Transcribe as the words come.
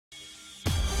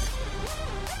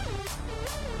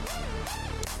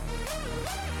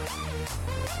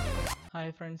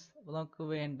Hi friends, അപ്പോൾ നമുക്ക്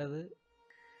വേണ്ടത്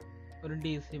ഒരു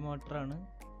ഡി സി മോട്ടറാണ്.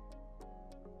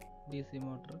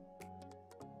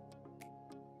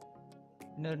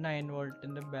 പിന്നെ ഒരു 9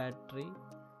 വോൾട്ടിൻ്റെ ബാറ്ററി,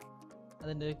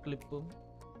 അതിൻ്റെ ക്ലിപ്പും,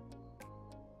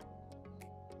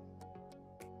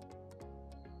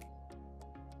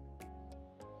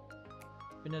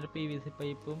 പിന്നെ ഒരു PVC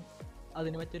പൈപ്പും,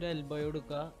 അതിന് മറ്റൊരു എൽബോ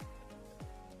കൊടുക്കുക.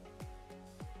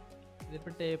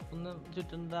 ഇതിപ്പോൾ ടേപ്പൊന്നും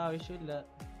ചുറ്റേണ്ട ആവശ്യമില്ല.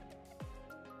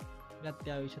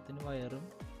 അത്യാവശ്യത്തിന് വയറും,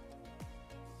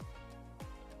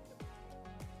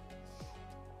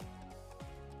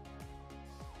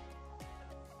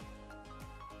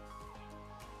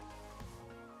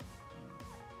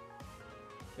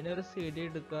 പിന്നെ ഒരു CD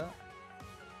എടുക്കുക.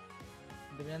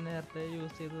 ഇത് ഞാൻ നേരത്തെ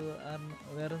യൂസ് ചെയ്ത്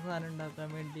വേറെ സാധനം ഉണ്ടാക്കാൻ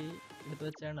വേണ്ടി എടുത്ത്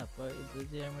വെച്ചാണ്, അപ്പോൾ ഇത്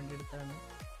ചെയ്യാൻ വേണ്ടി എടുത്താണ്.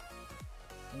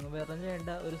 നിങ്ങൾ വേറെ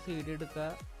ചെയ്യേണ്ട, ഒരു CD എടുക്കുക,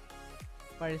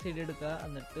 പഴയ CD എടുക്കുക,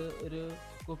 എന്നിട്ട് ഒരു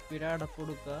കുപ്പിയുടെ അടപ്പ്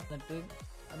കൊടുക്കുക, എന്നിട്ട്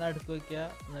അത് അടുത്ത് വയ്ക്കുക,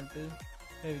 എന്നിട്ട്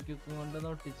ഫെവിക്വിക്കും കൊണ്ട് ഒന്ന്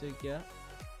ഒട്ടിച്ച് വയ്ക്കുക.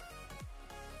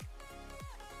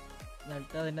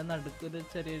 എന്നിട്ട് അതിൻ്റെ നടുക്കൊരു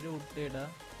ചെറിയൊരു ഊട്ടയിടുക.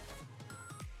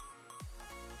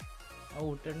 ആ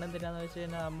ഊട്ടയിടുന്ന എന്തിനാന്ന് വെച്ച്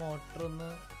കഴിഞ്ഞാൽ ആ മോട്ടർ ഒന്ന്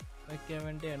വയ്ക്കാൻ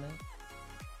വേണ്ടിയാണ്.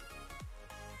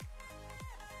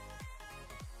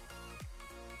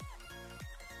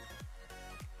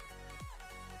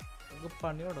 നമുക്ക്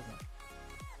പണി തുടങ്ങാം.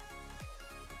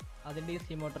 അതിൻ്റെ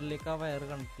DC മോട്ടറിലേക്ക് ആ വയർ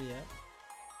കണക്ട് ചെയ്യുക.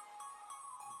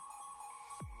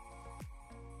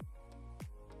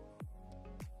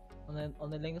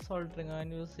 ഒന്നില്ലെങ്കിൽ സോൾഡറിങ്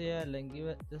ആൻ യൂസ് ചെയ്യുക, അല്ലെങ്കിൽ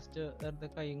ജസ്റ്റ് വെറുതെ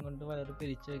കൈ കൊണ്ട് വയർ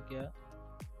പിരിച്ചു വയ്ക്കുക.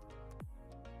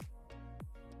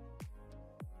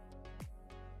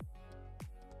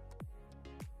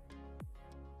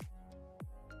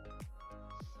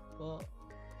 അപ്പോൾ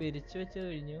പിരിച്ചു വെച്ച്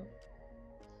കഴിഞ്ഞു.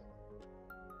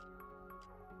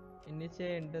 ഇനി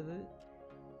ചെയ്യേണ്ടത്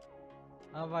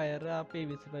ആ വയർ ആ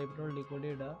PVC പൈപ്പിനുള്ളിൽ കൂടി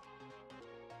ഇടുക.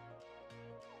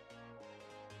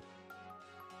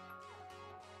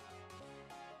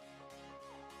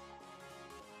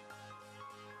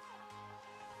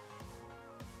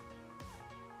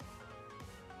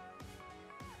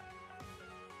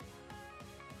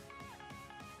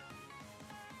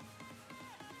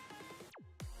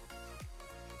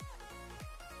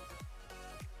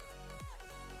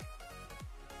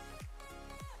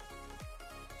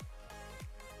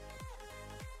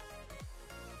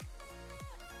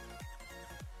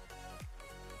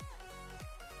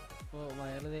 അപ്പോൾ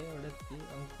വയർ ഇവിടെ എത്തി,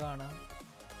 നമുക്ക് കാണാം.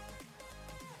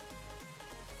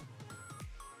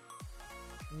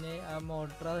 പിന്നെ ആ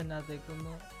മോട്ടർ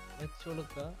അതിനകത്തേക്കൊന്ന് വെച്ച്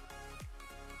കൊടുക്കുക.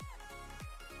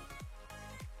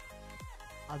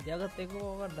 അകത്തേക്ക്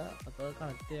പോകണ്ട, അപ്പോൾ അത്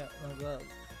നമുക്ക്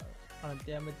കണക്ട്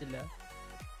ചെയ്യാൻ പറ്റില്ല.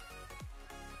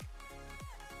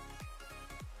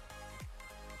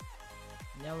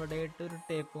 ഇനി അവിടെ ഇട്ട് ഒരു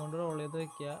ടേപ്പ് കൊണ്ട് റോൾ ചെയ്ത്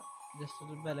വെക്കുക, ജസ്റ്റ്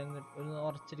ഒരു ബലം ഒന്ന്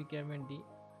ഉറച്ചിരിക്കാൻ വേണ്ടി.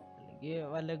 അല്ലെങ്കിൽ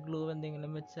വല്ല ഗ്ലൂ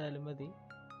എന്തെങ്കിലും വെച്ചാലും മതി.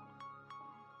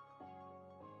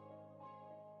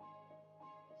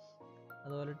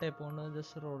 അതുപോലെ ടേപ്പ് കൊണ്ട്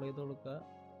ജസ്റ്റ് റോൾ ചെയ്ത് കൊടുക്കുക.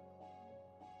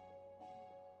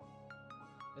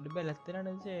 ഒരു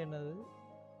ബലത്തിനാണ് ചെയ്യണത്,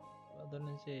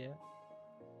 അതൊന്നും ചെയ്യാം.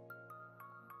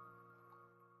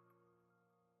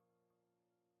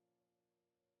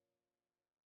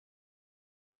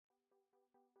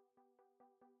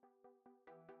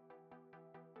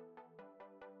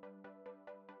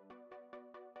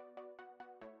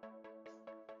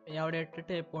 ഇനി അവിടെ ഇട്ട്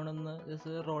ടേപ്പ് കൊണ്ടൊന്ന്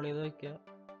ജസ്റ്റ് റോൾ ചെയ്ത് വെക്കുക.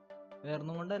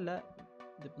 വേറൊന്നും കൊണ്ടല്ല,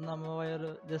 ഇതിപ്പം നമ്മൾ വയർ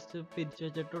ജസ്റ്റ് പിരിച്ചു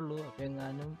വെച്ചിട്ടുള്ളൂ. അപ്പം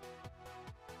എങ്ങാനും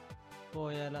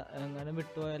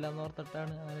വിട്ടുപോയാലെന്ന്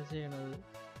ഓർത്തിട്ടാണ് അങ്ങനെ ചെയ്യണത്.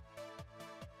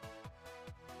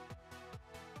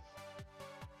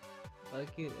 അത്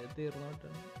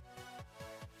തീർന്നോട്ടാണ്.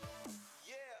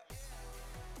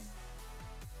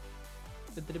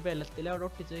 ഇത്തിരി ബലത്തിൽ അവിടെ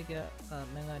ഒട്ടിച്ച് വയ്ക്കുക,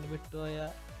 കാരണം എങ്ങാനും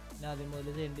വിട്ടുപോയാൽ പിന്നെ ആദ്യം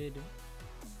മുതൽ ചെയ്യേണ്ടി വരും.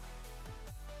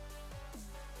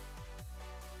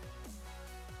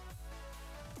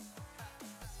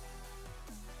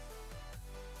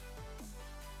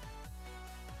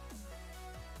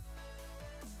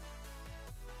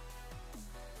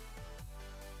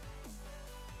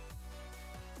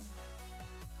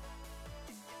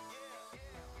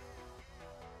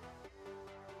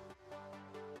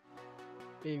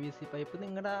 PVC പൈപ്പ്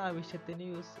നിങ്ങളുടെ ആവശ്യത്തിന്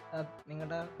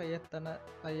നിങ്ങളുടെ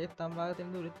കയ്യെത്താൻ പാകത്തിന്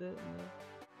ദൂരത്ത്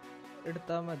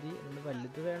എടുത്താൽ മതി. അതുകൊണ്ട്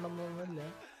വലുത് വേണമെന്നൊന്നുമില്ല.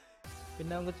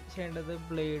 പിന്നെ നമുക്ക് ചെയ്യേണ്ടത്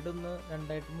ബ്ലേഡ് ഒന്ന്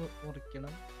രണ്ടായിട്ട്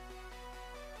മുറിക്കണം.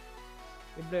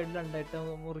 ഈ ബ്ലേഡ് രണ്ടായിട്ട്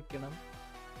മുറിക്കണം.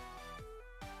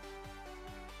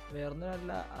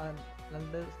 വേറൊന്നുമല്ല,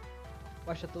 രണ്ട്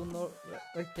വശത്തുനിന്ന്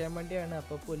വെക്കാൻ വേണ്ടിയാണ്.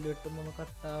 അപ്പോൾ പുല്ല് വെട്ടുമ്പോൾ ഒന്ന്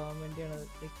കട്ടാവാൻ വേണ്ടിയാണ്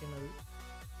വെക്കുന്നത്.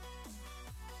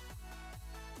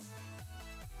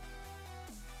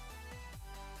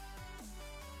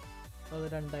 അപ്പോൾ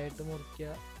അത് രണ്ടായിട്ട് മുറിക്കുക,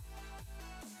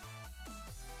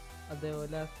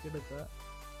 അതേപോലെ ആക്കി എടുക്കുക.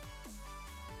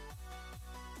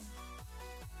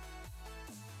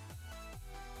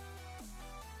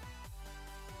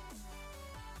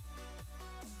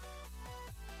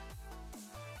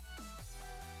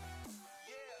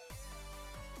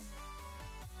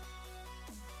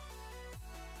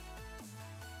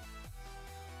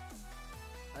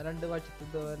 രണ്ട് വശത്ത്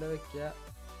ഇതുപോലെ വെക്കുക.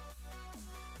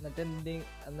 എന്നിട്ട്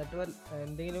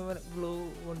എന്തെങ്കിലും ഗ്ലൂ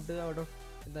കൊണ്ട് അവിടെ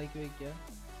ഇതാക്കി വെക്കുക,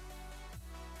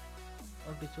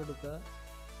 ഒട്ടിച്ചു കൊടുക്കുക.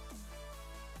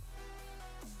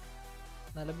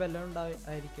 നല്ല ബലം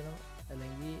ആയിരിക്കണം,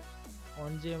 അല്ലെങ്കിൽ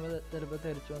ഓൺ ചെയ്യുമ്പോൾ ചിലപ്പോൾ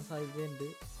തെറിച്ചു പോകാൻ സാധ്യതയുണ്ട്.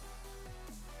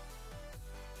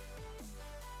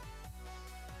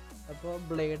 അപ്പോൾ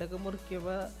ബ്ലേഡൊക്കെ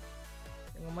മുറിക്കുമ്പോൾ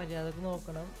നിങ്ങൾ മര്യാദക്ക്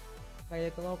നോക്കണം,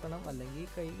 കൈയൊക്കെ നോക്കണം, അല്ലെങ്കിൽ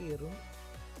കൈ കീറും.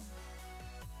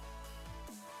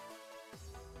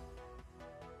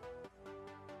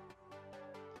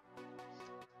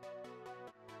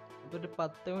 ഇപ്പോൾ ഒരു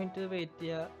 10 മിനിറ്റ് വെയിറ്റ്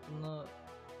ചെയ്യുക, ഒന്ന്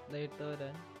ഇതായിട്ട്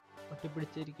വരാൻ,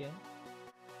 ഒട്ടിപ്പിടിച്ചിരിക്കാൻ.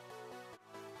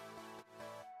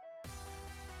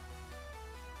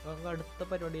 നമുക്ക് അടുത്ത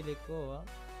പരിപാടിയിലേക്ക് പോവാം.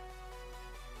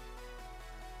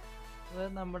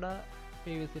 അതായത് നമ്മുടെ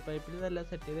PVC പൈപ്പിൽ ഇതെല്ലാം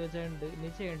സെറ്റ് ചെയ്ത് വെച്ചിട്ടുണ്ട്. ഇനി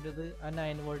ചെയ്യേണ്ടത് ആ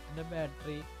 9 വോൾട്ടിൻ്റെ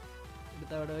ബാറ്ററി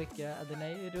എടുത്ത് അവിടെ വെക്കുക.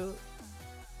 അതിനായി ഒരു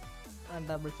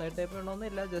ഡബിൾ സൈഡ് ടൈപ്പ്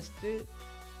വേണമെന്നില്ല, ജസ്റ്റ്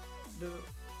ഒരു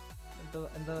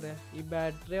എന്താ പറയുക, ഈ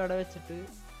ബാറ്ററി അവിടെ വെച്ചിട്ട്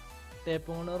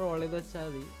ടേപ്പും കൊണ്ട് റോൾ ചെയ്ത് വെച്ചാൽ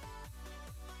മതി.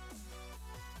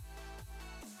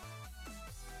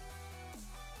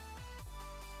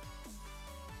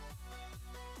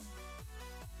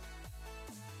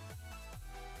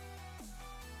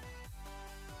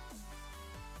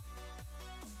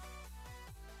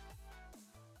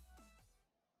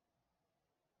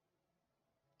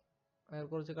 വയർ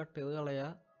കുറച്ച് കട്ട് ചെയ്ത് കളയുക.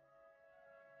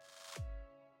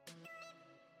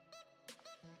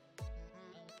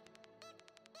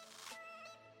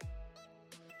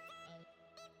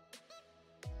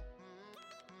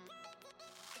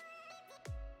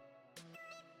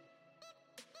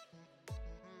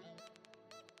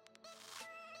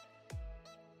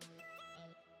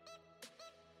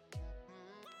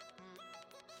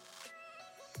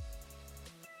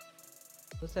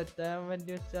 സെറ്റ് ആകാൻ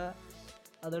വേണ്ടി വെച്ചാൽ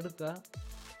അതെടുക്കുക.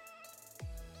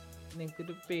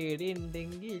 നിങ്ങൾക്കൊരു പേടി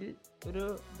ഉണ്ടെങ്കിൽ ഒരു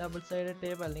ഡബിൾ സൈഡ്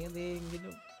ടേപ്പ് അല്ലെങ്കിൽ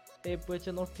എന്തെങ്കിലും ടേപ്പ്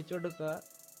വെച്ചൊന്ന് ഒട്ടിച്ചു കൊടുക്കുക.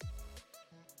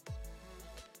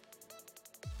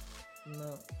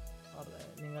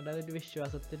 നിങ്ങളുടെ ഒരു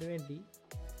വിശ്വാസത്തിന് വേണ്ടി.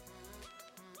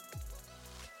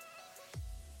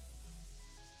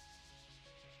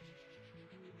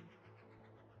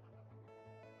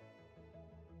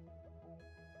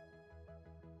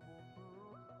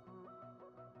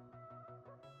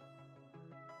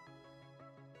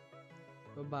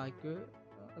 അപ്പോൾ ബാക്കി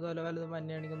അതുപോലെ വലുത്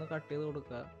മഞ്ഞയാണെങ്കിൽ ഒന്ന് കട്ട് ചെയ്ത്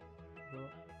കൊടുക്കുക. അപ്പോൾ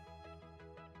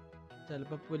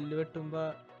ചിലപ്പോൾ പുല്ല് വെട്ടുമ്പോൾ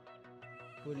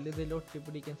പുല്ല് ഇതിൽ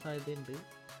ഒട്ടിപ്പിടിക്കാൻ സാധ്യതയുണ്ട്,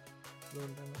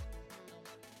 അതുകൊണ്ടാണ്.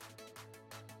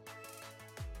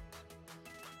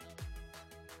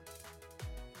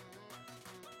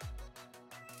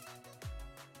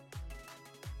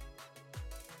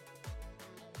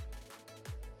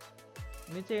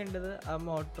 ഇനി ചെയ്യേണ്ടത് ആ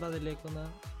മോട്ടർ അതിലേക്കൊന്ന്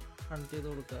കണക്ട് ചെയ്ത്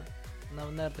കൊടുക്കുക.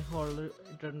 നമ്മൾ നേരത്തെ ഹോളിൽ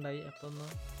ഇട്ടിട്ടുണ്ടായി, അപ്പോൾ ഒന്ന്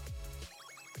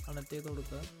കണക്ട് ചെയ്ത്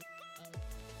കൊടുക്കുക.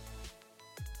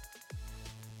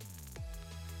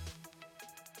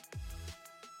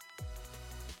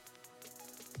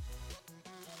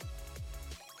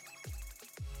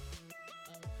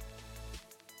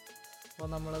 അപ്പോൾ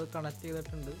നമ്മളത് കണക്ട്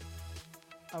ചെയ്തിട്ടുണ്ട്.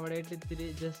 അവിടെയായിട്ട്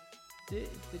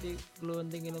ഇത്തിരി ഗ്ലൂ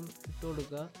എന്തെങ്കിലും ഇട്ട്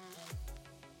കൊടുക്കണം,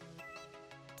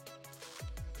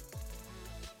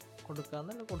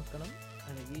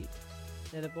 അല്ലെങ്കിൽ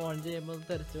ചിലപ്പോൾ ഓൺ ചെയ്യുമ്പോൾ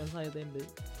തെറിച്ചു പോകാൻ സാധ്യതയുണ്ട്.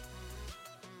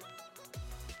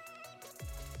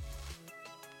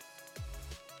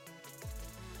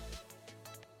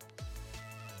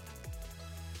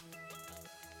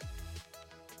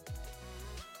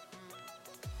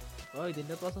 അപ്പോൾ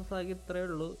ഇതിൻ്റെ പ്രോസസ്സ് ആകെ ഇത്രയേ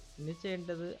ഉള്ളൂ. ഇനി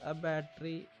ചെയ്യേണ്ടത് ആ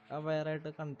ബാറ്ററി ആ വയറായിട്ട്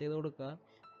കണക്ട് ചെയ്ത് കൊടുക്കുക.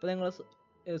 അപ്പോൾ നിങ്ങൾ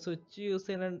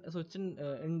സ്വിച്ച്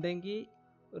ഉണ്ടെങ്കിൽ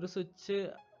ഒരു സ്വിച്ച്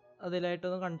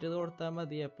അതിലായിട്ടൊന്ന് കണക്ട് ചെയ്ത് കൊടുത്താൽ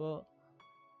മതി. അപ്പോൾ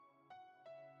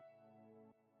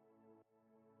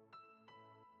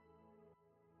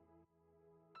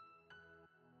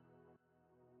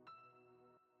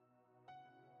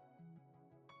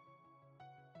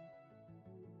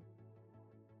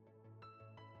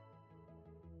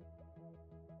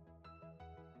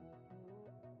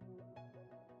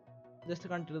ജസ്റ്റ്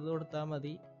കണക്ട് ചെയ്ത് കൊടുത്താൽ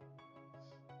മതി.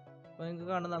 അപ്പോൾ നിങ്ങൾക്ക്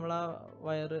കാണാം, നമ്മൾ ആ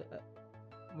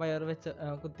വയർ വെച്ച്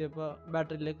കുത്തിയപ്പോൾ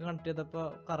ബാറ്ററിയിലേക്ക് കണക്ട് ചെയ്തപ്പോൾ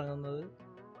കറങ്ങുന്നത്.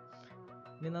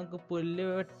 ഇനി നമുക്ക് പുല്ല്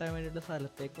വെട്ടാൻ വേണ്ടിയിട്ട്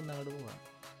സ്ഥലത്തേക്ക് ഒന്ന് അങ്ങോട്ട് പോവാം.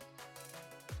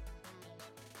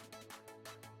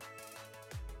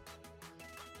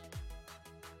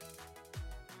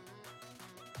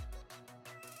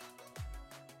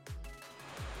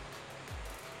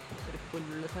 ഒരു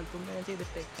പുല്ലുള്ള സ്ഥലത്തൊന്നും ഞാൻ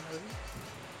ചെയ്തിട്ടേക്കണത്.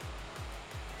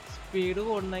 സ്പീഡ്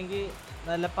കൂടണമെങ്കിൽ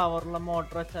നല്ല പവറുള്ള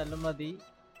മോട്ടർ വെച്ചാലും മതി.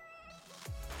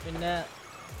 പിന്നെ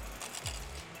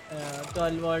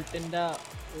 12 വോൾട്ടിൻ്റെ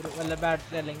ഒരു വല്ല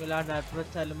ബാറ്ററി അല്ലെങ്കിൽ ആ അഡാപ്റ്റർ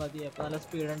വെച്ചാലും മതി. അപ്പോൾ നല്ല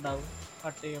സ്പീഡ് ഉണ്ടാവും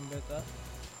കട്ട് ചെയ്യുമ്പോഴൊക്കെ.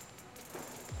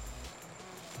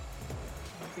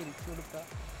 തിരിച്ചു കൊടുക്കാം.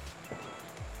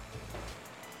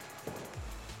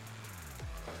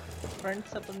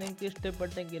 ഫ്രണ്ട്സ്, അപ്പം നിങ്ങൾക്ക്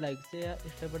ഇഷ്ടപ്പെട്ടെങ്കിൽ ലൈക്ക് ചെയ്യുക,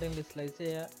 ഇഷ്ടപ്പെട്ടെങ്കിൽ ഡിസ്ലൈക്ക്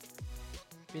ചെയ്യുക.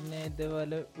 പിന്നെ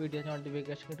ഇതേപോലെ വീഡിയോ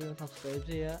നോട്ടിഫിക്കേഷൻ കിട്ടുന്ന സബ്സ്ക്രൈബ്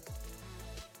ചെയ്യുക.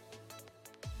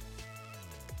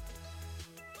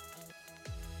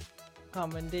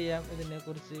 കമൻറ്റ് ചെയ്യാം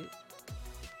ഇതിനെക്കുറിച്ച്.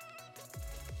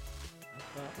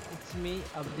 അപ്പോൾ it's me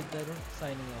Abdul Tarun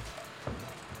signing off.